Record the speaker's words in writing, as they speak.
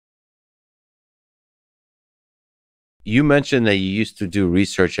You mentioned that you used to do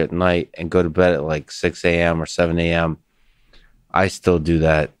research at night and go to bed at like 6 a.m. or 7 a.m. I still do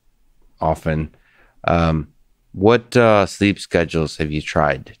that often. Um, what sleep schedules have you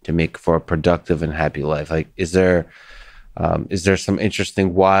tried to make for a productive and happy life? Like, is there some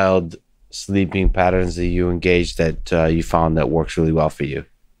interesting, wild sleeping patterns that you engage that you found that works really well for you?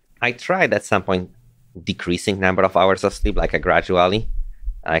 I tried at some point decreasing number of hours of sleep, like gradually,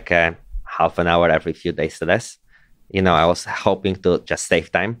 like half an hour every few days less. I was hoping to just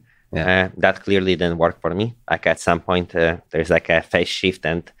save time. Yeah. That clearly didn't work for me. Like at some point, there's like a phase shift,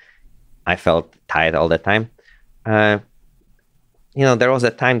 and I felt tired all the time. Uh, there was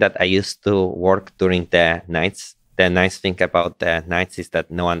a time that I used to work during the nights. The nice thing about the nights is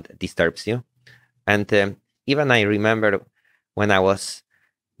that no one disturbs you. And even I remember when I was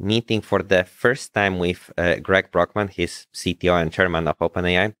meeting for the first time with Greg Brockman, his CTO and chairman of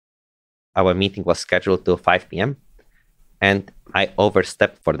OpenAI. Our meeting was scheduled to 5 p.m. and I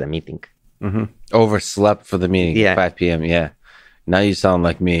overstepped for the meeting. Mm-hmm. Overslept for the meeting at Yeah. 5 p.m. Yeah. Now you sound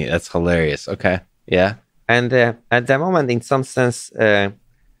like me. That's hilarious. Okay. Yeah. And at the moment, in some sense,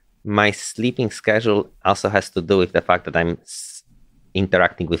 my sleeping schedule also has to do with the fact that I'm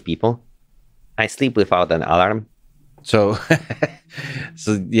interacting with people. I sleep without an alarm. So,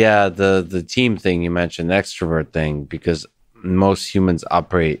 so yeah, the team thing you mentioned, the extrovert thing, because most humans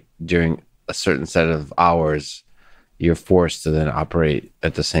operate during a certain set of hours. You're forced to then operate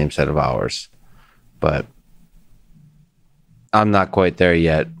at the same set of hours. But I'm not quite there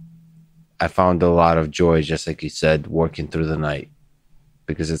yet. I found a lot of joy, just like you said, working through the night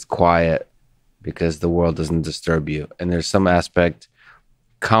because it's quiet, because the world doesn't disturb you. And there's some aspect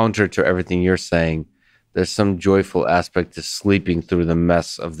counter to everything you're saying. There's some joyful aspect to sleeping through the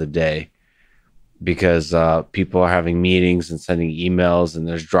mess of the day because people are having meetings and sending emails and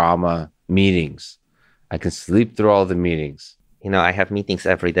there's drama. Meetings. I can sleep through all the meetings. I have meetings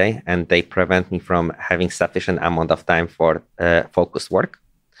every day, and they prevent me from having sufficient amount of time for focused work.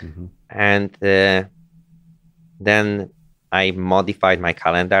 Mm-hmm. And then I modified my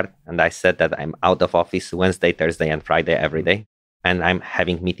calendar, and I said that I'm out of office Wednesday, Thursday, and Friday every day, and I'm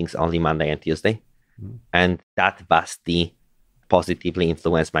having meetings only Monday and Tuesday. Mm-hmm. And that vastly positively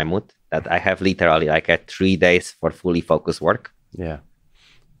influenced my mood. That I have literally like 3 days for fully focused work. Yeah.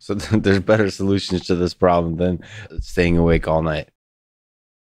 So there's better solutions to this problem than staying awake all night.